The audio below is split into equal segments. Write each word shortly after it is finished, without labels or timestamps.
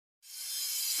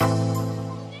With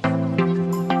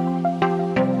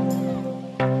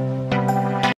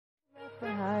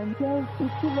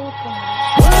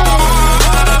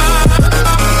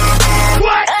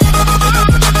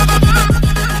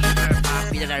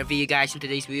another video, guys. In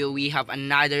today's video we have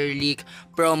another leak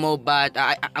promo, but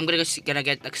I'm gonna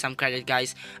get some credit,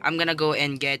 guys. I'm gonna go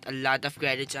and get a lot of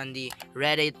credits on the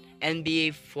Reddit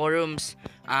NBA forums.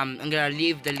 I'm gonna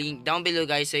leave the link down below,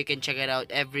 guys, so you can check it out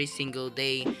every single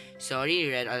day. So I really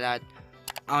read a lot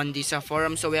on this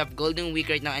forum. So we have Golden Week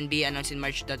right now. NBA announced in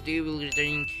March that we will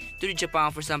returning to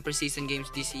Japan for some preseason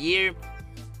games this year.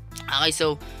 Okay,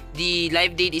 so the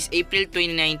live date is April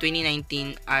 29,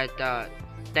 2019 at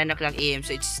 10 o'clock a.m.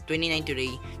 So it's 29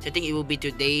 today. So I think it will be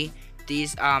today.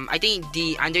 This I think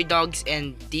the underdogs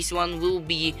and this one will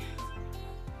be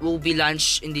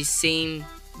launched in the same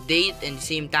date and the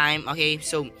same time. Okay,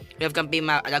 so we have campaign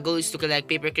map. The goal is to collect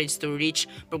paper cranes to reach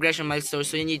progression milestones.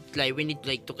 So we need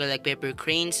to collect paper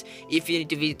cranes. If you need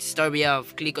to visit store, we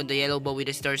have click on the yellow ball with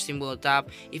the star symbol on top.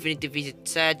 If you need to visit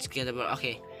sets, click on the ball.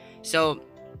 Okay, so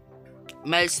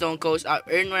milestone codes are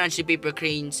earn 100 paper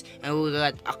cranes, and we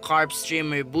got a carp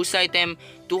streamer boost item,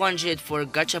 200 for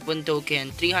gachapon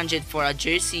token, 300 for a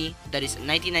jersey that is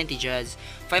 1990 jazz,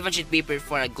 500 paper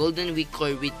for a golden week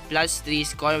core with +3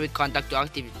 score with contact to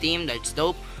active team, that's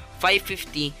dope,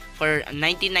 550 for a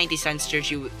 1990 Suns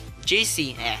jersey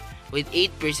with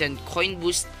 8% coin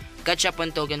boost,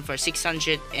 gachapon token for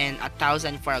 600, and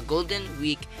 1000 for a golden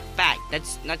week pack.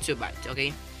 That's not too bad.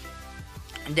 Okay,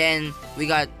 and then we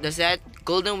got the set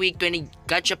Golden Week 20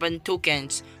 gachapon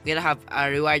tokens. We're gonna have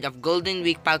a reward of Golden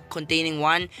Week pack containing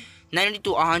 90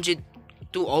 to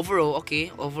 102 overall.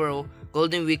 Okay, overall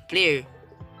Golden Week player,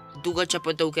 2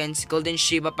 gachapon tokens, Golden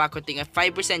Shiba pack containing a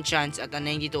 5% chance at a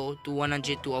 92 to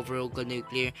 102 overall Golden Week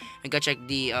player. We gotta check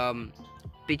the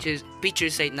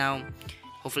pictures right now.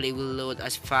 Hopefully it will load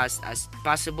as fast as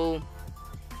possible.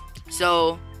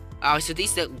 So so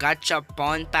this is the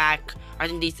gachapon pack. I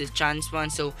think this is the chance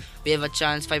one. So we have a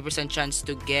chance, 5% chance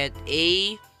to get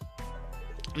a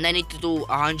 92 to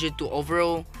 102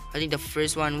 overall. I think the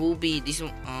first one will be this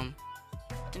one. I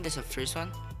think that's the first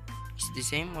one. Is it the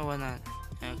same or not?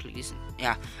 Click this.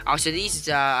 Yeah. So this is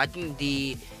I think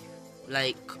the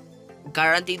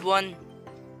guaranteed one.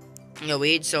 Yeah,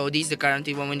 wait. So this is the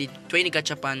guaranteed one. We need 20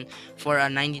 gachapon for a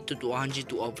 92 to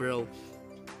 102 overall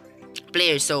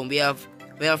players. So we have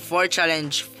 4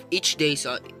 challenge each day.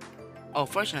 So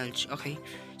 4 challenge. Okay,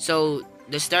 so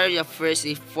the start of first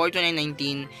is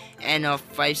 4/29/19 and of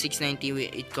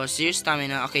 5/6/19. It costs 0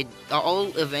 stamina. Okay, all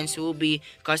events will be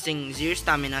costing 0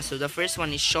 stamina. So the first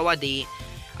one is Showa Day.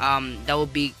 That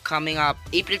will be coming up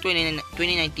April 29,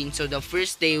 2019. So the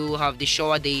first day we will have the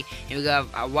Showa Day, and we have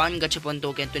 1 gachapon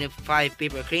token, 25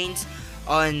 paper cranes.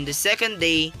 On the second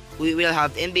day we will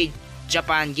have NBA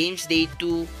Japan Games Day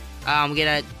 2. We're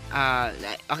gonna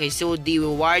okay, so the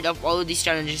reward of all of these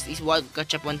challenges is 1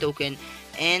 gachapon token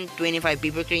and 25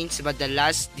 paper cranes, but the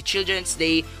Children's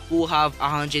Day will have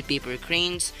 100 paper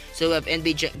cranes. So we have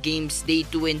NBA Games Day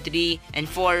 2 and 3 and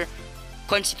 4,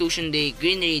 Constitution Day,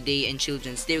 Greenery Day, and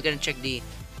Children's Day. We're gonna check the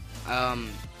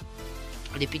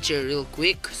picture real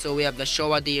quick. So we have the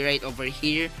Showa Day right over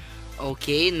here.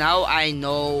 Okay, now I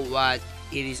know what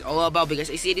it is all about because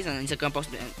I see this on Instagram post,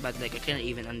 but I cannot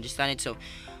even understand it. So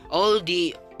all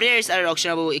the players are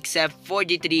auctionable except for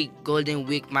the 3 Golden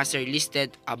Week Master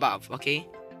listed above. Okay,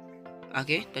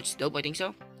 that's dope. I think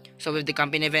so. So with the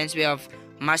campaign events, we have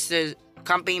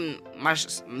Campaign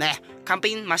Masters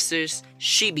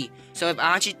Shibi. So we have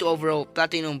 102 overall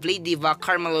Platinum Blade Diva,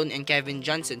 Carmelo, and Kevin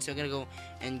Johnson. So I'm gonna go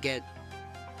and get.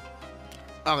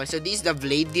 Okay, so this is the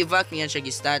Blade Diva. Can you check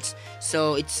his stats?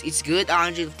 So it's good.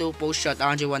 102 post shot,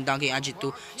 101 dunking,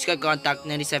 102 squad contact,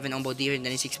 97 on both defense,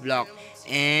 96 block,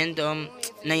 and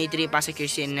 93 pass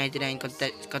accuracy, and 99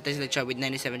 contested shot with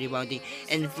 97 rebounding.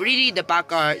 And really, the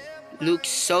pack art looks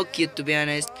so cute, to be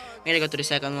honest. I'm gonna go to the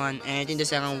second one, and I think the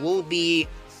second will be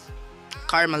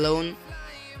Carmelo.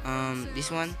 This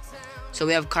one. So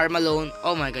we have Carmelo.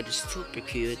 Oh my god, it's super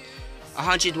cute.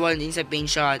 101 inside paint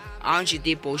shot,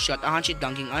 103 post shot, 100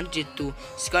 dunking, 102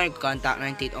 scoring contact,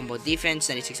 98 on both defense,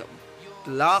 96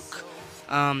 block,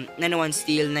 91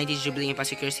 steal, 90 dribbling and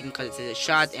pass accuracy contested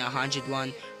shot, and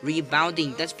 101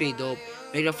 rebounding. That's pretty dope.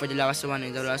 Wait up for the last one,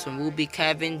 and the last one will be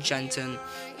Kevin Johnson.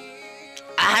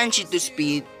 102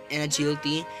 speed and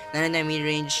agility, 99 mid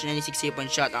range, 96 3-point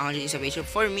shot, 100 excavation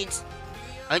for mids.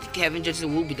 I think Kevin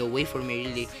Johnson will be the way for me,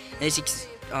 really. 96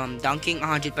 dunking,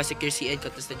 100 pass accuracy and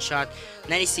contested shot,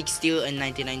 96 steal and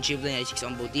 99 dribbling, 96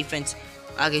 on both defense.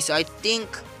 Okay, so I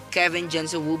think Kevin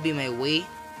Johnson will be my way.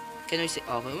 can I say?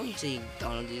 Oh, let me see.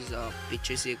 Download these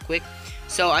pictures real quick.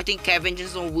 So I think Kevin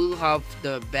Johnson will have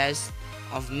the best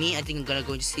of me. I think I'm gonna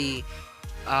go to see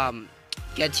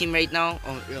get him right now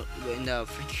in the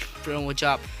freaking promo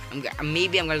job.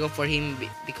 Maybe I'm gonna go for him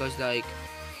because like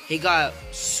he got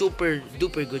super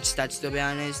duper good stats, to be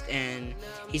honest, and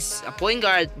he's a point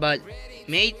guard. But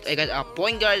mate, I got a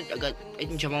point guard. I got, I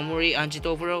think, Jamal Murray, Angie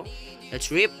Toforo.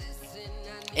 Let's rip.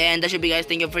 And that should be, guys.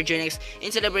 Thank you for joining us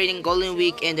in celebrating Golden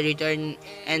Week and the return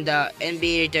and the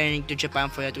NBA returning to Japan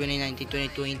for the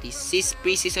 2019-2020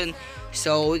 preseason.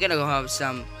 So we're gonna go have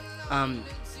some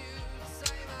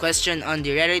question on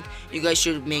the Reddit. You guys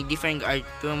should make different art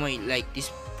promo like this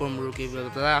from rookie, blah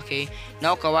blah blah. Okay.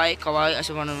 Now Kawhi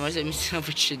as one of my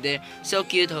Mr. there. So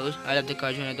cute, host. I love the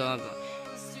cards when I don't have.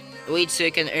 Wait, so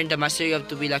you can earn the master. You have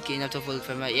to be lucky enough to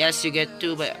fulfill my. Yes, you get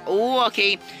to, but oh,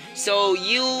 okay. So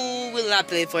you will not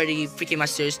play for the freaking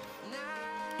masters.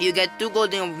 You get 2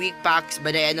 Golden Week packs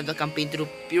by the end of the campaign through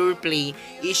pure play.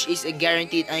 Each is a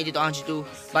guaranteed 90 to 102,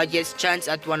 but gets chance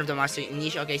at one of the master in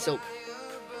each. Okay, so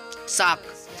suck.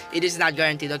 It is not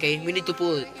guaranteed. Okay, we need to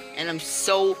pull it, and I'm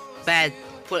so bad.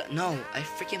 No, I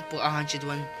freaking pulled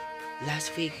 101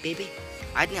 last week, baby.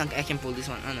 I think I can pull this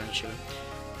one. I'm not sure.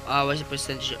 What's the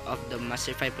percentage of the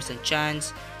master? 5%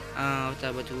 chance. What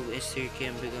about who is here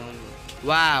can become?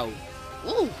 Wow.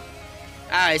 Woo.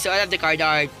 Alright, so I have the card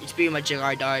art. It's pretty much a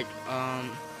card art.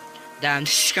 Damn,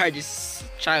 this card is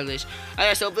childish.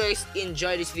 Alright, so please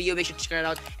enjoy this video. Make sure to check it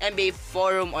out. NBA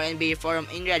forum or NBA forum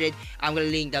in Reddit. I'm gonna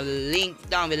link the link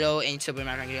down below. And Super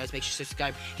Mario, guys, make sure to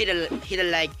subscribe. Hit a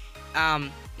like.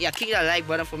 Yeah, click the like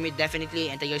button for me definitely.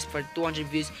 And thank you guys for 200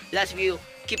 views. Last view.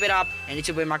 Keep it up. And it's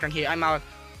your boy Mark here. I'm out.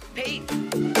 Peace.